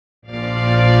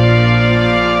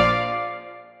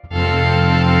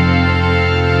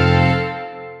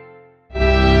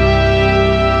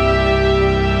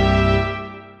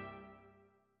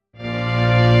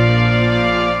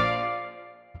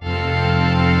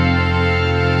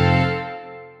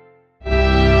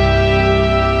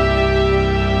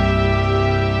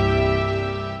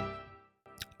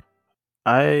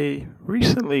I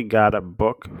recently got a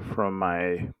book from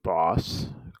my boss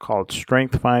called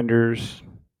Strength Finders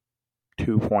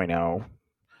 2.0.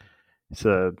 It's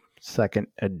a second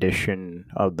edition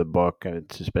of the book, and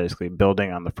it's just basically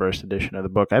building on the first edition of the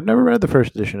book. I've never read the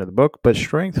first edition of the book, but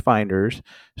Strength Finders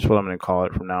is what I'm going to call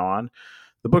it from now on.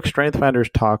 The book Strength Finders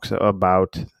talks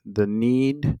about the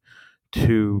need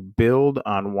to build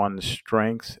on one's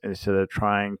strengths instead of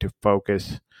trying to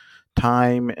focus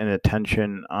time and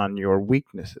attention on your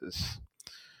weaknesses.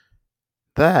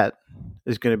 That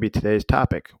is going to be today's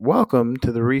topic. Welcome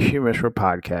to the Rishi Mishra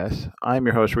podcast. I'm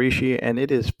your host, Rishi, and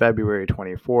it is February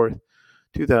 24th,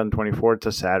 2024. It's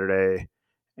a Saturday,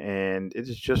 and it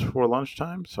is just before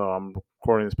lunchtime, so I'm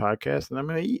recording this podcast and I'm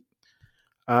going to eat.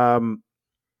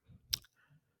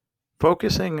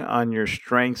 Focusing on your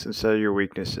strengths instead of your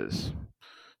weaknesses.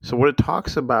 So, what it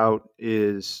talks about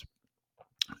is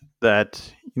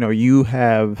that,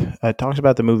 it talks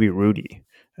about the movie Rudy.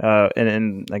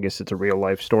 And I guess it's a real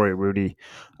life story, Rudy,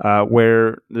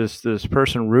 where this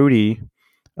person Rudy,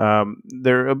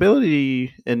 their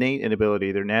innate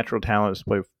inability, their natural talent is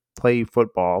to play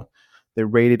football. They're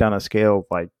rated on a scale of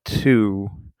like 2,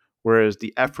 whereas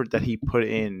the effort that he put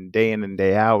in and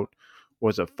day out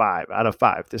was a 5 out of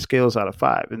 5. The scale is out of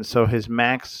 5, and so his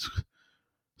max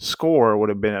score would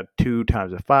have been a 2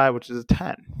 times a 5, which is a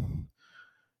 10.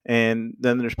 And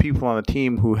then there's people on the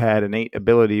team who had innate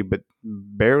ability but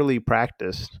barely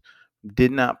practiced,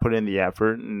 did not put in the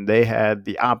effort, and they had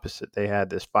the opposite. They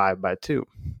had this 5x2.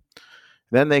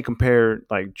 Then they compare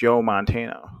like Joe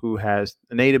Montana, who has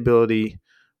innate ability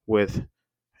with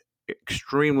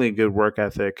extremely good work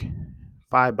ethic.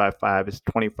 5x5 is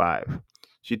 25. So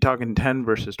you're talking 10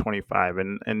 versus 25,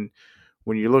 and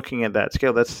when you're looking at that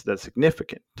scale, that's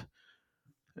significant.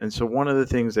 And so one of the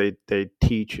things they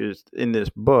teach is in this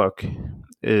book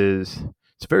is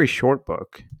it's a very short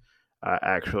book.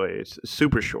 Actually, it's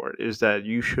super short. Is that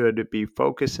you should be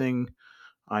focusing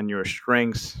on your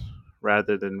strengths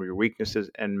rather than your weaknesses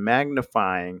and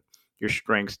magnifying your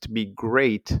strengths to be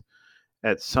great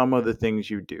at some of the things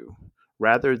you do,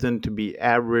 rather than to be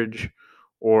average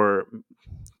or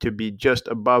to be just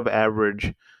above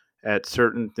average at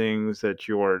certain things that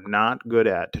you're not good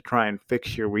at, to try and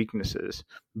fix your weaknesses.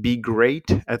 Be great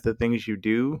at the things you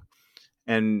do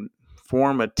and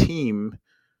form a team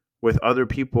with other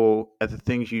people at the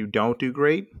things you don't do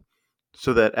great,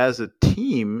 so that as a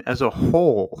team, as a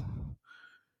whole,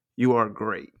 you are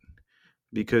great,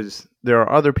 because there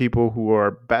are other people who are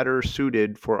better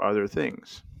suited for other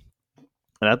things.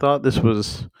 And I thought this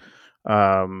was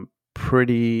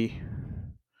pretty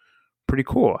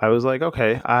cool. I was like,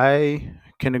 okay, I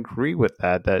can agree with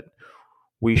that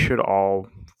we should all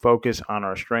focus on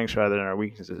our strengths rather than our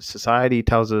weaknesses. Society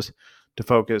tells us to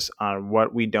focus on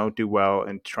what we don't do well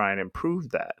and try and improve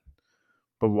that.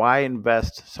 But why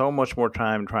invest so much more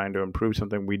time trying to improve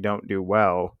something we don't do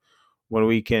well when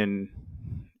we can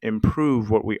improve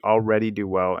what we already do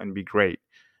well and be great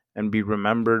and be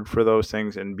remembered for those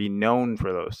things and be known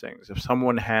for those things? If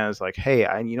someone has like, hey,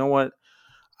 you know what?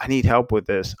 I need help with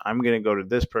this. I'm going to go to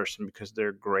this person because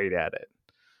they're great at it.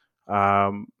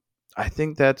 I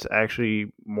think that's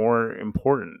actually more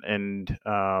important. And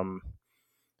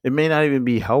it may not even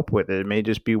be help with it. It may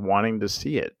just be wanting to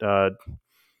see it.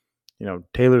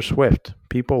 Taylor Swift.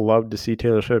 People love to see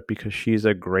Taylor Swift because she's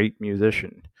a great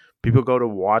musician. People go to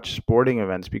watch sporting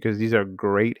events because these are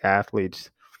great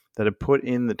athletes that have put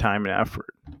in the time and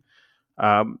effort.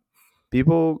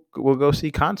 People will go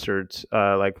see concerts,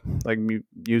 like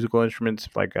musical instruments,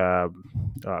 like what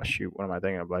am I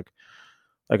thinking of? Like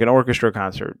an orchestra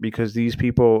concert, because these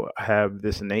people have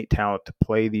this innate talent to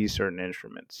play these certain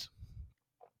instruments.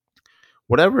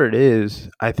 Whatever it is,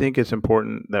 I think it's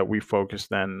important that we focus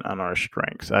then on our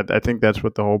strengths. I think that's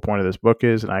what the whole point of this book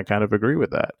is, and I kind of agree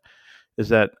with that. Is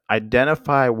that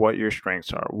identify what your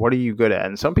strengths are. What are you good at?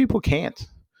 And some people can't.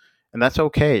 And that's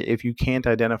okay if you can't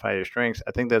identify your strengths.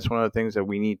 I think that's one of the things that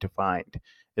we need to find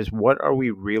is what are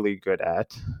we really good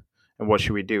at and what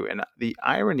should we do? And the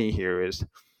irony here is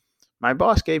my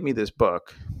boss gave me this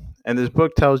book, and this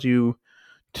book tells you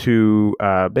to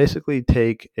basically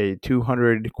take a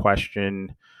 200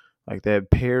 question, like they have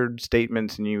paired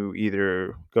statements, and you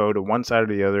either go to one side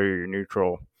or the other, or you're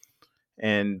neutral.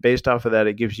 And based off of that,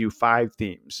 it gives you 5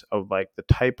 themes of like the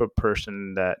type of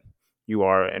person that you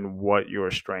are and what your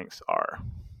strengths are,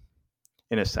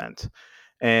 in a sense,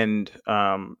 and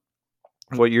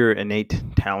what your innate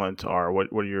talents are,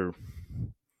 what your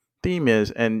theme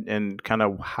is, and kind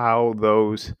of how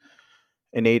those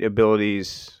innate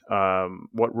abilities,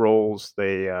 what roles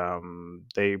they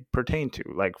pertain to.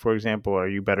 Like, for example, are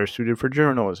you better suited for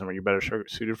journalism? Are you better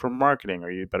suited for marketing?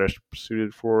 Are you better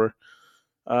suited for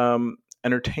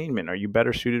entertainment? Are you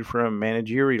better suited for a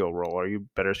managerial role? Are you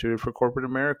better suited for corporate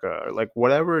America? Or like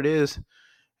whatever it is.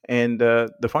 And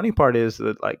the funny part is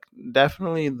that, like,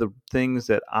 definitely the things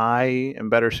that I am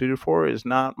better suited for is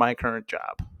not my current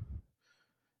job.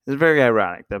 It's very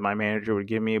ironic that my manager would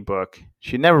give me a book.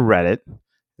 She never read it.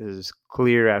 It is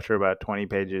clear after about 20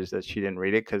 pages that she didn't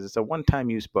read it because it's a one time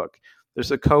use book.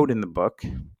 There's a code in the book,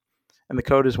 and the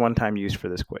code is one time use for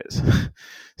this quiz.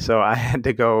 So I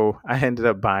ended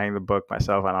up buying the book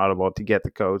myself on Audible to get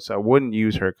the code so I wouldn't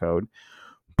use her code.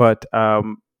 But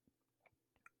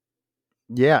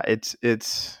yeah, it's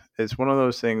one of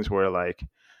those things where, like,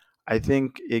 I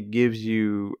think it gives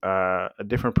you a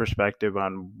different perspective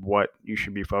on what you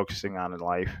should be focusing on in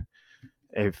life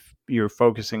if you're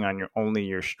focusing on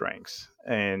your strengths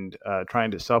and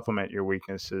trying to supplement your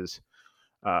weaknesses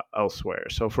elsewhere.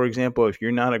 So, for example, if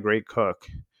you're not a great cook,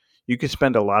 you could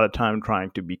spend a lot of time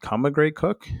trying to become a great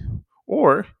cook,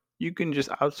 or you can just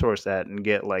outsource that and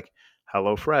get like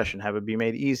HelloFresh and have it be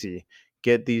made easy.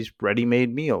 Get these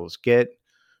ready-made meals. Go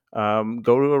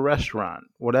to a restaurant,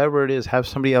 whatever it is. Have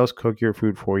somebody else cook your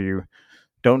food for you.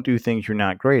 Don't do things you're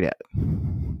not great at.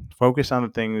 Focus on the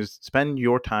things, spend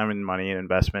your time and money and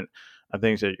investment on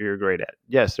things that you're great at.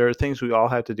 Yes, there are things we all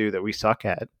have to do that we suck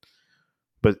at,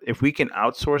 but if we can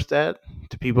outsource that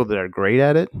to people that are great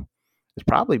at it, it's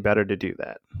probably better to do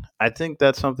that. I think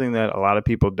that's something that a lot of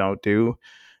people don't do.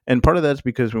 And part of that's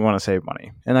because we want to save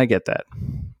money. And I get that.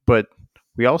 But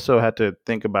we also have to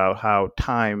think about how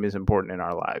time is important in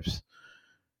our lives.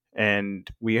 And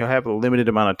we have a limited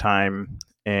amount of time,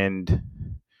 and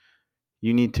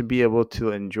you need to be able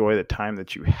to enjoy the time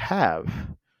that you have.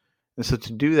 And so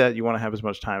to do that, you want to have as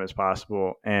much time as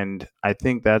possible. And I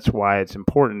think that's why it's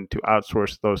important to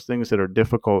outsource those things that are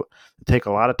difficult, that take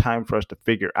a lot of time for us to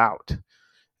figure out.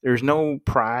 There's no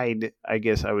pride, I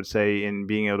guess I would say, in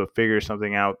being able to figure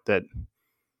something out that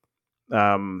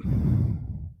um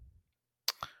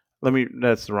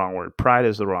that's the wrong word. Pride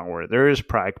is the wrong word. There is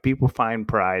pride. People find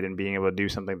pride in being able to do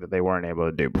something that they weren't able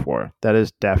to do before. That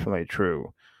is definitely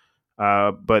true.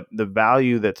 But the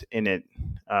value that's in it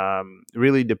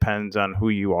really depends on who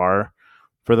you are.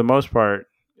 For the most part,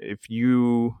 if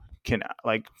you can,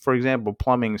 like, for example,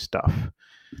 plumbing stuff,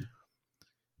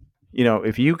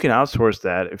 if you can outsource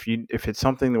that, if it's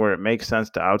something where it makes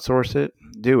sense to outsource it,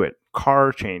 do it.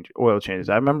 Oil changes.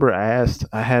 I remember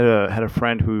I had a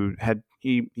friend who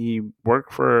he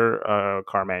worked for a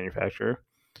car manufacturer,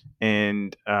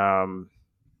 and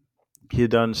he had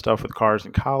done stuff with cars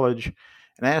in college.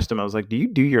 And I asked him, I was like, "Do you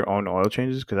do your own oil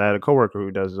changes?" Because I had a coworker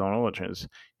who does his own oil changes.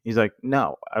 He's like,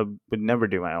 "No, I would never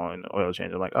do my own oil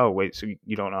change." I'm like, "Oh, wait, so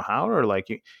you don't know how?" Or like,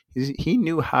 he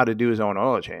knew how to do his own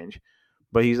oil change,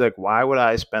 but he's like, "Why would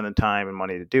I spend the time and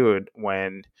money to do it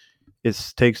when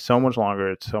it takes so much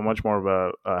longer? It's so much more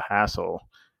of a hassle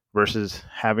versus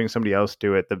having somebody else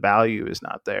do it. The value is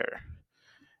not there."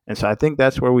 And so I think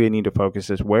that's where we need to focus: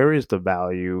 is where is the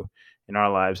value in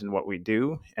our lives and what we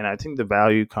do. And I think the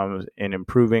value comes in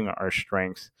improving our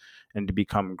strengths and to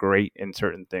become great in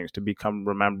certain things, to become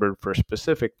remembered for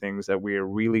specific things that we are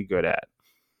really good at.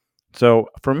 So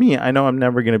for me, I know I'm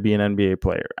never going to be an NBA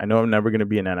player. I know I'm never going to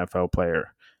be an NFL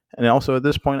player. And also at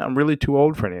this point, I'm really too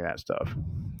old for any of that stuff.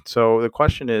 So the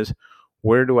question is,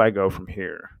 where do I go from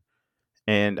here?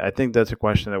 And I think that's a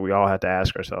question that we all have to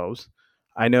ask ourselves.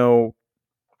 I know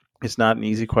it's not an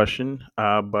easy question,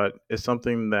 but it's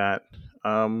something that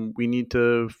we need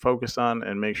to focus on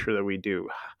and make sure that we do.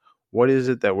 What is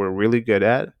it that we're really good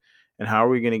at, and how are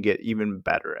we going to get even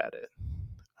better at it?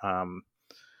 Um,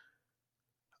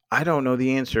 I don't know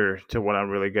the answer to what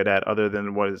I'm really good at, other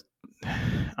than what is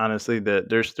honestly that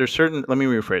there's certain. Let me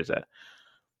rephrase that.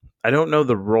 I don't know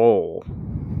the role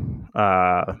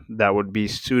that would be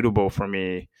suitable for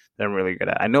me that I'm really good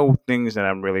at. I know things that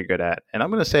I'm really good at, and I'm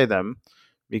going to say them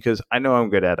because I know I'm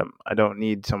good at them. I don't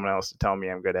need someone else to tell me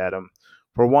I'm good at them.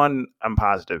 For one, I'm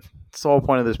positive. It's the whole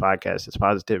point of this podcast. It's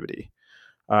positivity.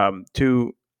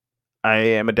 Two, I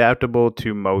am adaptable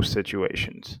to most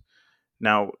situations.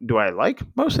 Now, do I like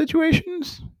most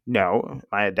situations? No. Am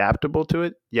I adaptable to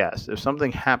it? Yes. If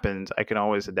something happens, I can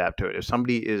always adapt to it. If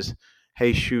somebody is,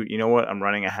 hey, shoot, you know what? I'm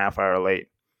running a half hour late.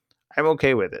 I'm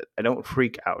okay with it. I don't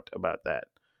freak out about that.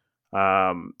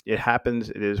 It happens.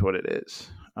 It is what it is.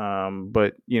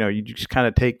 But you just kind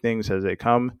of take things as they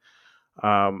come.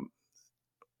 Um,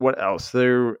 what else?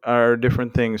 There are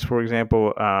different things. For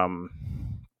example, I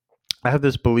have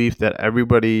this belief that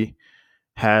everybody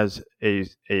has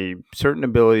a certain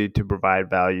ability to provide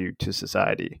value to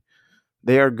society.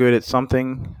 They are good at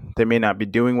something. They may not be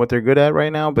doing what they're good at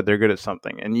right now, but they're good at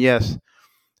something. And yes,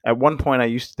 at one point I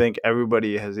used to think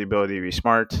everybody has the ability to be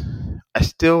smart. I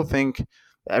still think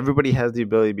everybody has the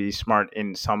ability to be smart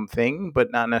in something,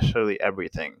 but not necessarily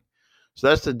everything. So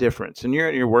that's the difference. And you're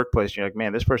in your workplace, and you're like,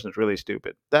 man, this person's really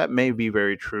stupid. That may be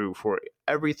very true for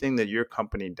everything that your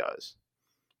company does.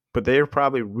 But they're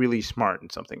probably really smart in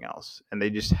something else. And they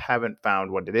just haven't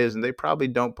found what it is. And they probably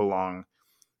don't belong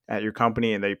at your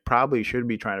company. And they probably should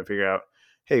be trying to figure out,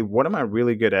 hey, what am I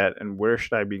really good at? And where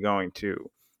should I be going to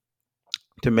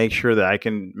make sure that I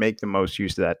can make the most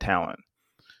use of that talent?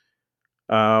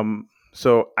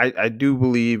 So I do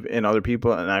believe in other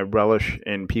people, and I relish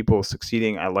in people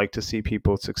succeeding. I like to see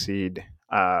people succeed.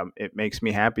 It makes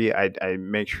me happy. I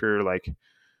make sure like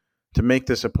to make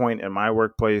this a point in my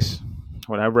workplace.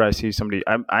 Whenever I see somebody,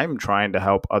 I'm trying to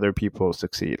help other people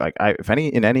succeed. Like if any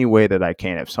in any way that I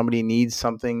can, if somebody needs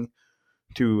something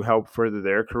to help further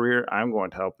their career, I'm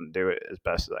going to help them do it as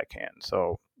best as I can.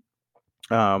 So,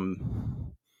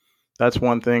 um, that's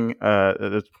one thing.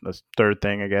 That's third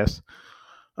thing, I guess.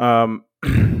 Um,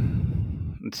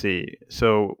 let's see.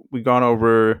 So we've gone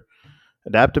over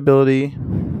adaptability,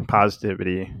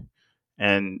 positivity,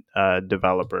 and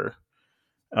developer.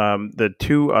 The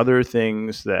two other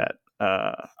things that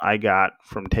I got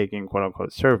from taking quote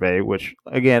unquote survey, which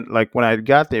again, like when I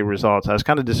got the results, I was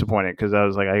kind of disappointed because I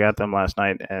was like, I got them last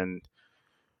night, and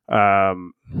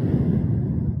um,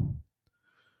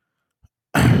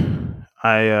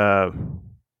 I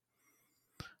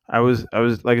I was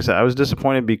like I said, I was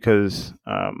disappointed because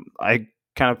I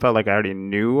kind of felt like I already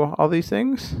knew all these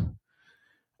things.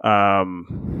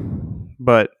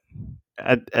 But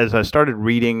as I started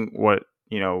reading what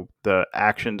the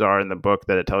actions are in the book,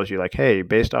 that it tells you like, hey,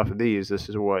 based off of these, this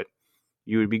is what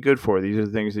you would be good for. These are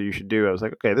the things that you should do. I was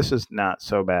like, okay, this is not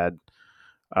so bad.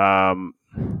 Um,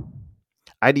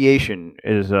 Ideation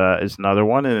is another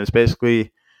one, and it's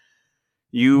basically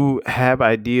you have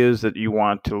ideas that you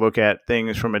want to look at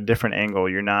things from a different angle.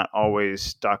 You're not always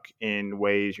stuck in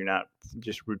ways. You're not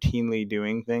just routinely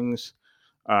doing things.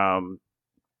 Um,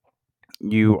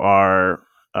 you are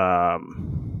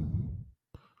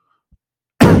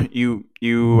you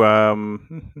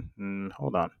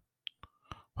hold on,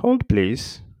 hold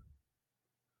please.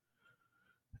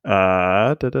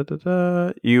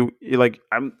 You like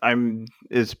I'm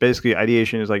it's basically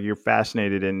ideation is like you're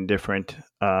fascinated in different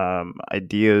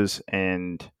ideas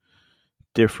and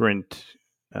different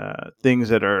things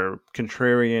that are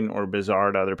contrarian or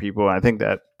bizarre to other people. I think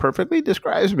that perfectly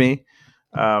describes me.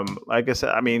 Like I said,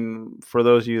 I mean, for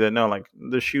those of you that know, like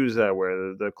the shoes that I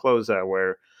wear, the clothes that I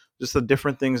wear, just the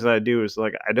different things that I do is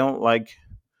like I don't like.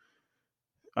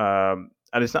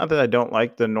 And it's not that I don't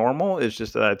like the normal. It's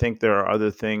just that I think there are other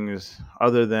things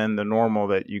other than the normal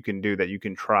that you can do, that you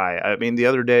can try. I mean, the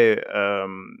other day,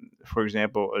 for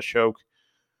example, Ashok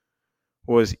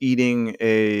was eating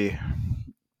a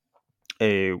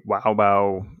wow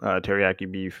bao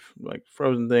teriyaki beef like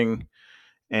frozen thing,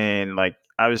 and like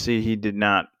obviously he did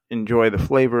not enjoy the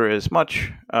flavor as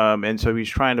much, and so he's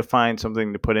trying to find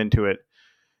something to put into it,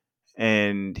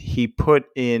 and he put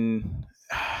in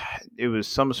it was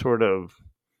some sort of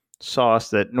sauce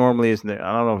that normally isn't there.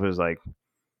 I don't know if it was like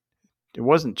it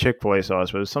wasn't Chick-fil-A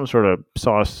sauce, but it was some sort of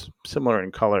sauce similar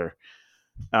in color.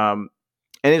 um,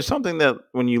 and it's something that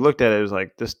when you looked at it, it was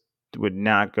like this would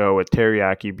not go with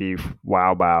teriyaki beef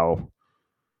wow bao.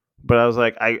 But I was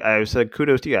like, I said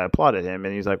kudos to you. I applauded him,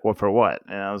 and he's like, "Well, for what?"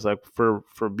 And I was like, "For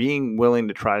being willing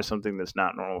to try something that's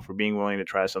not normal, for being willing to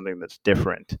try something that's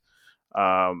different,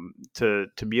 to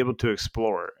be able to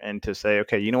explore and to say,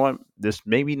 okay, you know what, this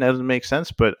maybe doesn't make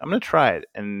sense, but I'm going to try it,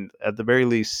 and at the very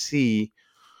least see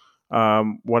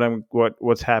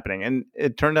what's happening." And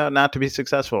it turned out not to be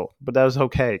successful, but that was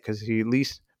okay because he at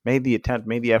least made the attempt,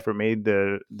 made the effort, made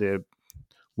the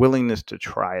willingness to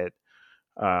try it.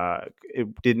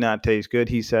 It did not taste good,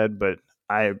 he said, but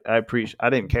I appreciate. I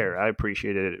didn't care. I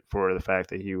appreciated it for the fact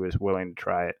that he was willing to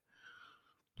try it.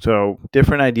 So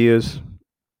different ideas,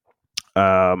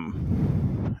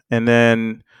 and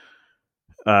then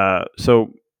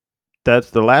so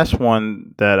that's the last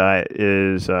one that I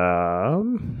is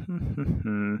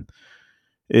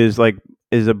like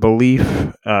is a belief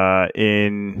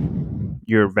in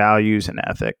your values and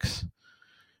ethics,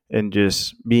 and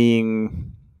just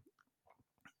being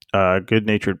a good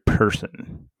natured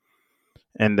person,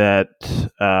 and that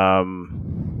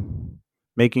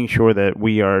making sure that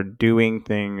we are doing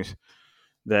things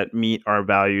that meet our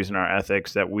values and our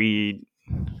ethics, that we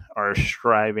are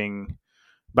striving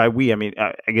by. We, I mean,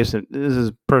 I guess this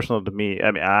is personal to me.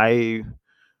 I mean,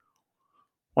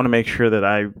 want to make sure that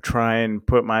I try and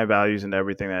put my values into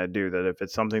everything that I do. That if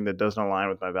it's something that doesn't align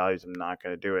with my values, I'm not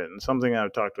going to do it. And something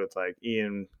I've talked with like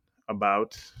Ian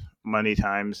about many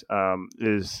times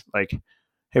is like,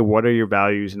 hey, what are your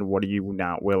values and what are you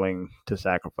not willing to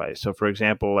sacrifice? So, for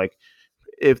example, like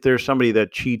if there's somebody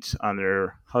that cheats on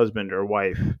their husband or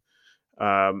wife,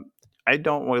 um, I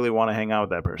don't really want to hang out with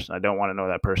that person. I don't want to know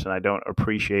that person. I don't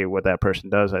appreciate what that person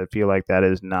does. I feel like that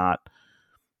is not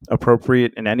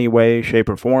appropriate in any way, shape,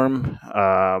 or form.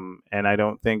 And I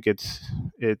don't think it's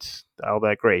all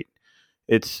that great.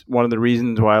 It's one of the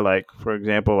reasons why, like, for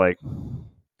example, like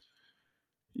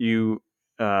you,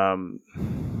 um,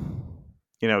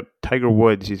 Tiger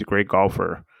Woods, he's a great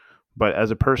golfer, but as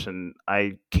a person,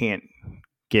 I can't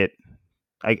get,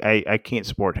 I can't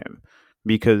support him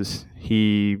because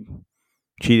he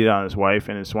cheated on his wife,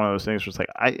 and it's one of those things where it's like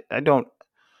I don't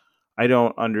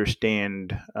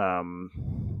understand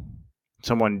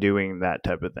someone doing that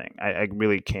type of thing. I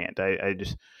really can't. I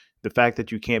just the fact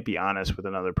that you can't be honest with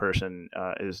another person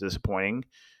is disappointing,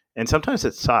 and sometimes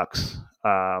it sucks.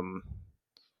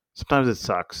 Sometimes it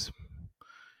sucks. It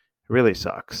really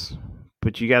sucks.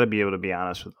 But you got to be able to be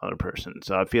honest with another person.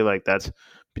 So I feel like that's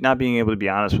not being able to be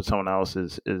honest with someone else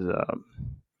is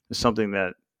something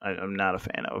that I'm not a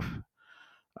fan of.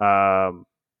 Um,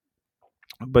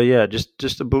 but yeah,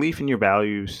 just a belief in your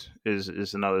values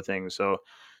is another thing. So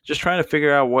just trying to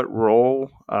figure out what role,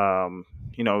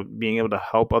 being able to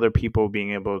help other people,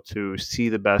 being able to see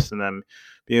the best in them,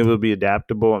 being able to be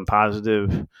adaptable and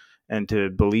positive, and to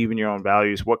believe in your own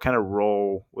values. What kind of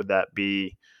role would that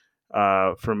be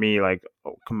for me? Like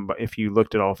if you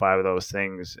looked at all five of those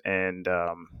things, and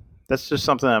that's just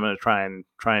something I'm going to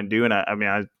try and do. And I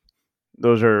mean,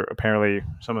 those are apparently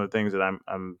some of the things that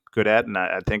I'm good at, and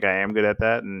I think I am good at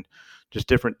that. And just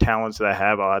different talents that I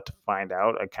have, I'll have to find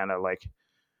out. I kind of like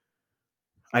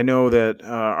I know that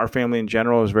our family in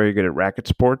general is very good at racket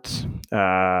sports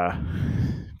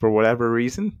for whatever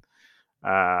reason.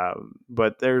 Uh,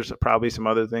 but there's probably some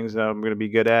other things that I'm going to be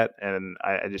good at, and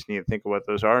I just need to think of what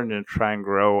those are and then try and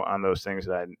grow on those things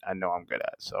that I know I'm good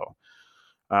at. So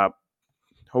uh,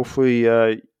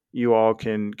 hopefully you all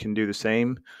can do the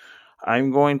same.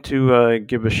 I'm going to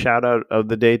give a shout out of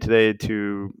the day today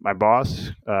to my boss,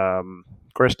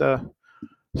 Krista.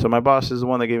 So my boss is the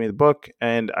one that gave me the book,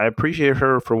 and I appreciate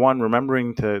her for one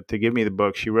remembering to give me the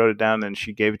book. She wrote it down and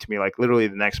she gave it to me like literally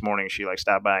the next morning. She like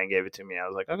stopped by and gave it to me. I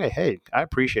was like, okay, hey, I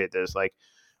appreciate this. Like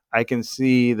I can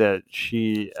see that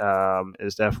she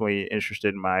is definitely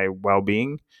interested in my well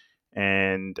being,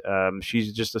 and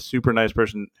she's just a super nice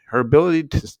person. Her ability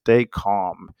to stay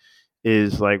calm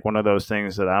is like one of those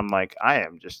things that I'm like, I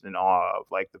am just in awe of.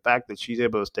 Like the fact that she's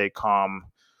able to stay calm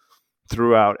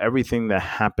throughout everything that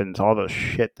happens, all the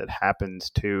shit that happens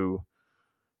to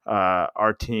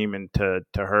our team and to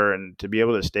her, and to be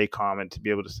able to stay calm and to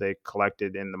be able to stay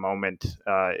collected in the moment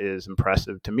is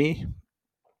impressive to me.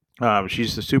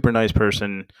 She's a super nice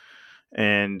person,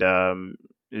 and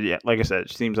yeah, like I said,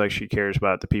 it seems like she cares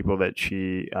about the people that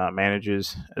she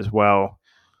manages as well.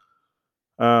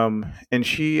 And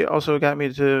she also got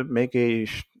me to make a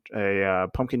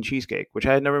pumpkin cheesecake, which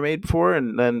I had never made before,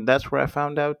 and then that's where I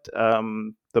found out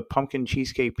the pumpkin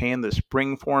cheesecake pan, the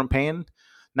spring form pan,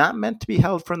 not meant to be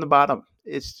held from the bottom.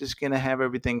 It's just gonna have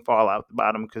everything fall out the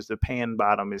bottom because the pan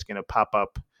bottom is gonna pop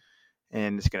up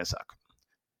and it's gonna suck.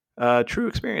 True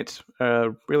experience,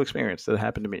 real experience that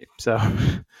happened to me. So,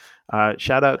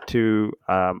 shout out to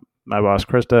my boss,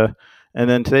 Krista. And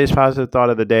then today's positive thought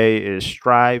of the day is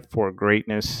strive for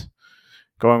greatness.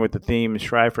 Going with the theme,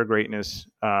 strive for greatness.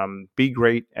 Be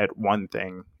great at one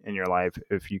thing in your life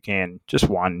if you can, just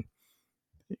one.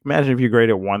 Imagine if you're great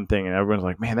at one thing and everyone's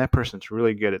like, man, that person's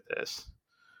really good at this.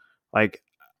 Like,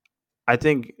 I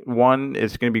think one,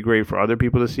 it's going to be great for other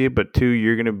people to see it, but two,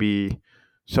 you're going to be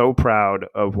so proud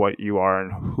of what you are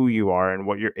and who you are and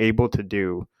what you're able to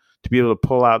do, to be able to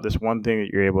pull out this one thing that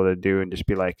you're able to do and just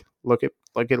be like, look at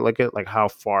like how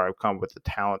far I've come with the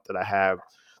talent that I have,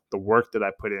 the work that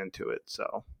I put into it.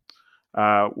 So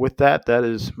with that, that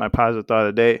is my positive thought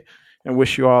of the day, and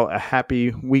wish you all a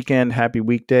happy weekend, happy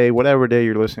weekday, whatever day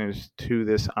you're listening to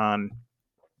this on.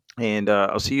 And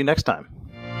I'll see you next time.